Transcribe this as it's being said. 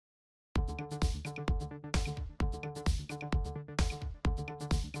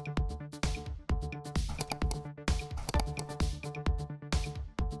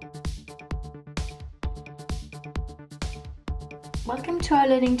Welcome to our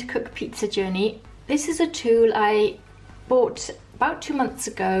Learning to Cook Pizza journey. This is a tool I bought about 2 months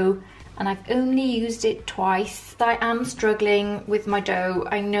ago and I've only used it twice. I am struggling with my dough.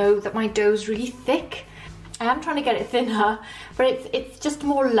 I know that my dough is really thick. I am trying to get it thinner, but it's just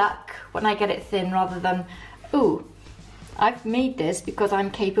more luck when I get it thin rather than, ooh, I've made this because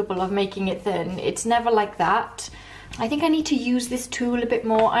I'm capable of making it thin. It's never like that. I think I need to use this tool a bit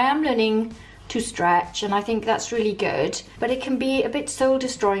more. I am learning to stretch and I think that's really good, but it can be a bit soul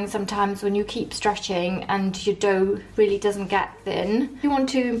destroying sometimes when you keep stretching and your dough really doesn't get thin. If you want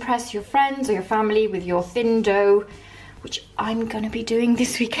to impress your friends or your family with your thin dough, which I'm going to be doing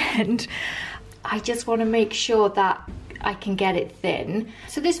this weekend, I just want to make sure that I can get it thin.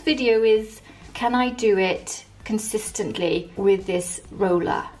 So this video is, can I do it consistently with this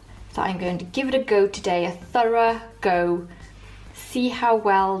roller? So I'm going to give it a go today, a thorough go. See how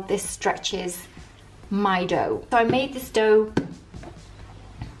well this stretches my dough. So I made this dough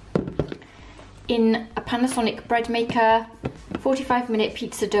in a Panasonic bread maker, 45-minute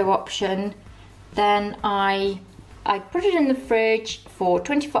pizza dough option. Then I put it in the fridge for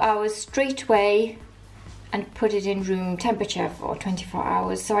 24 hours straight away and put it in room temperature for 24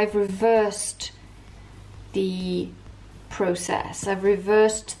 hours. So I've reversed the process. I've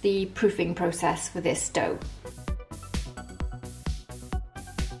reversed the proofing process for this dough.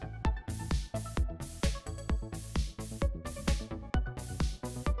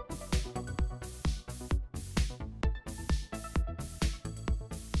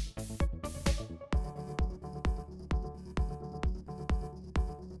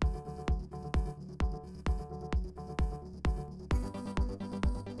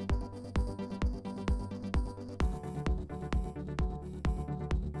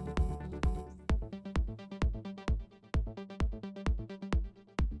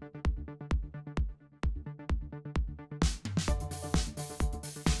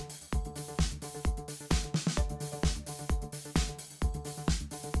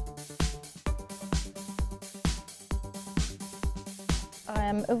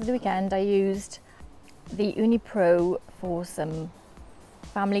 Over the weekend I used the Ooni Pro for some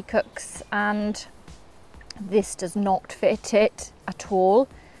family cooks and this does not fit it at all.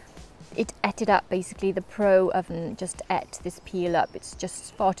 It ate it up basically. The Pro oven just ate this peel up. It's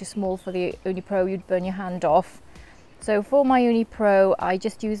just far too small for the Ooni Pro, you'd burn your hand off. So for my Ooni Pro I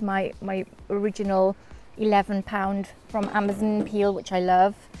just use my original £11 from Amazon peel, which I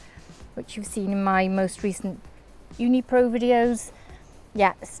love, which you've seen in my most recent Ooni Pro videos.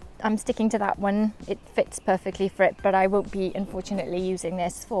 Yes, I'm sticking to that one. It fits perfectly for it, but I won't be unfortunately using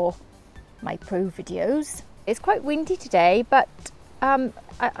this for my Pro videos. It's quite windy today, but I'm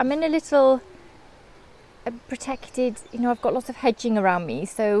in a little protected, you know, I've got lots of hedging around me,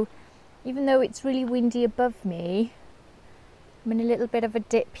 so even though it's really windy above me, I'm in a little bit of a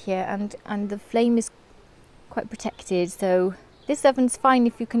dip here and the flame is quite protected, so this oven's fine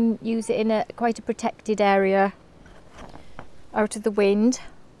if you can use it in quite a protected area out of the wind.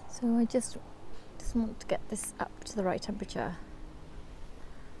 So I just want to get this up to the right temperature.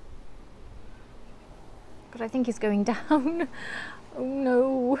 But I think it's going down. Oh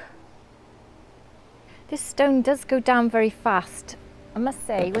no. This stone does go down very fast. I must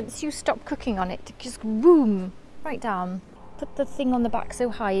say, once you stop cooking on it, it just boom, right down. Put the thing on the back so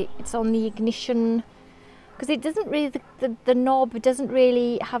high, it's on the ignition, because it doesn't really, the knob doesn't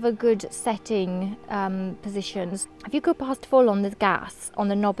really have a good setting positions. If you go past full on the gas on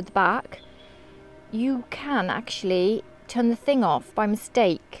the knob at the back, you can actually turn the thing off by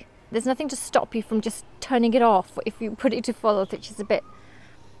mistake. There's nothing to stop you from just turning it off if you put it to full, which is a bit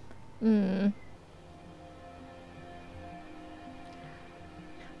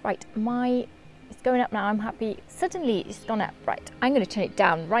Right, it's going up now, I'm happy. Suddenly it's gone up. Right, I'm going to turn it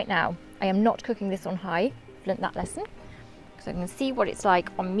down right now. I am not cooking this on high. I've learnt that lesson. So I can see what it's like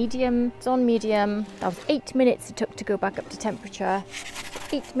on medium. It's on medium. That was 8 minutes it took to go back up to temperature.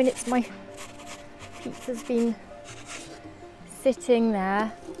 8 minutes my pizza's been sitting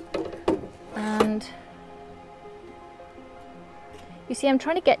there. And you see, I'm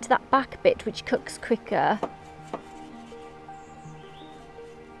trying to get to that back bit which cooks quicker.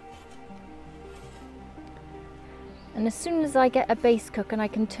 And as soon as I get a base cook and I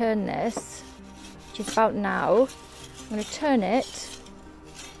can turn this, which is about now, I'm going to turn it.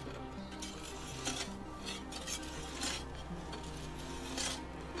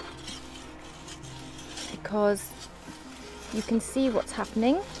 Because you can see what's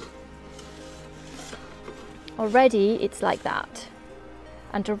happening. Already it's like that.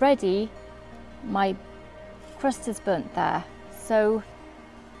 And already my crust is burnt there. So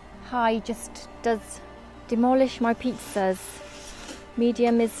high just does demolish my pizzas.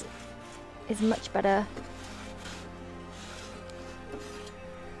 Medium is much better.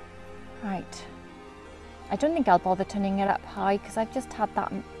 Right. I don't think I'll bother turning it up high because I've just had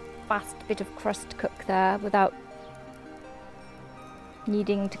that fast bit of crust cook there without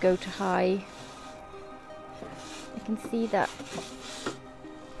needing to go to high. I can see that.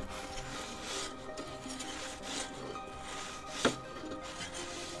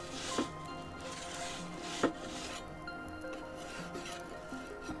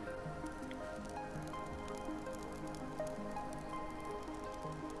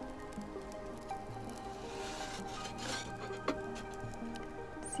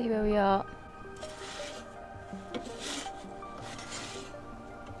 See where we are.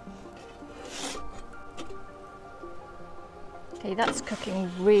 Okay, that's cooking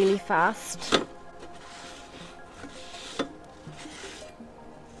really fast.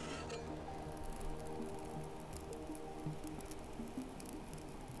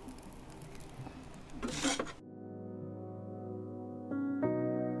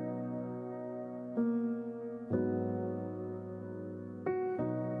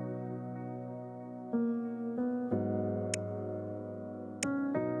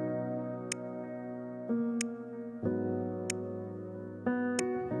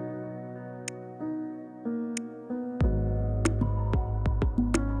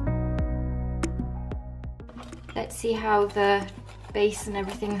 Let's see how the base and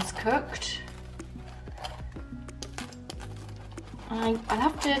everything is cooked. I'll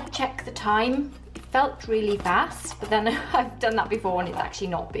have to check the time. It felt really fast, but then I've done that before and it's actually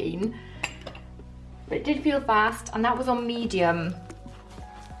not been. But it did feel fast, and that was on medium.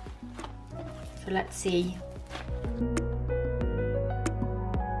 So let's see.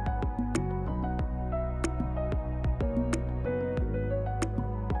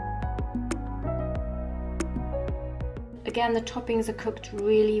 Again, the toppings are cooked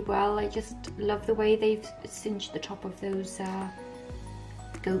really well. I just love the way they've cinched the top of those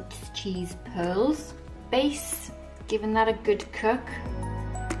goat's cheese pearls. Base, given that a good cook.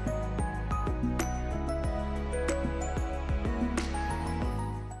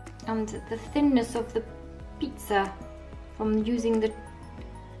 And the thinness of the pizza from using the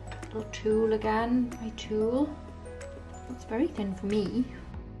little tool again, my tool. It's very thin for me.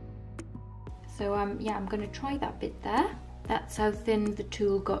 So yeah, I'm going to try that bit there. That's how thin the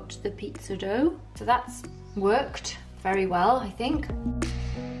tool got the pizza dough. So that's worked very well, I think.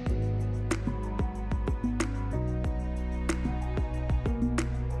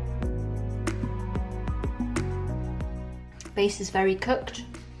 Base is very cooked.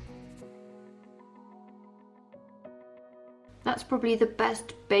 That's probably the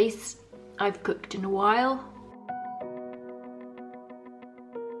best base I've cooked in a while.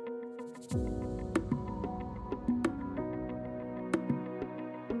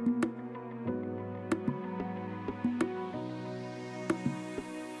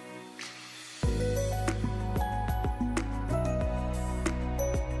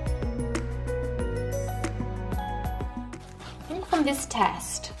 From this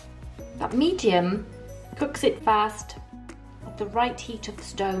test, that medium cooks it fast at the right heat of the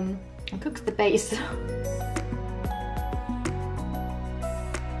stone and cooks the base.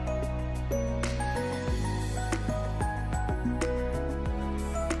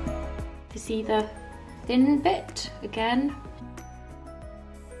 You see the thin bit again?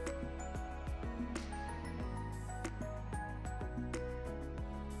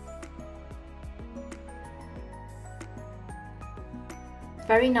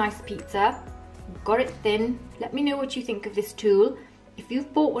 Very nice pizza. Got it thin. Let me know what you think of this tool. If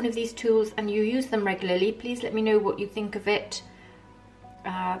you've bought one of these tools and you use them regularly, please let me know what you think of it.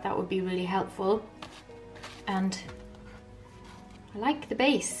 That would be really helpful. And I like the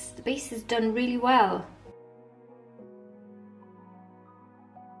base. The base is done really well.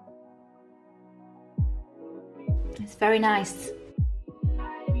 It's very nice.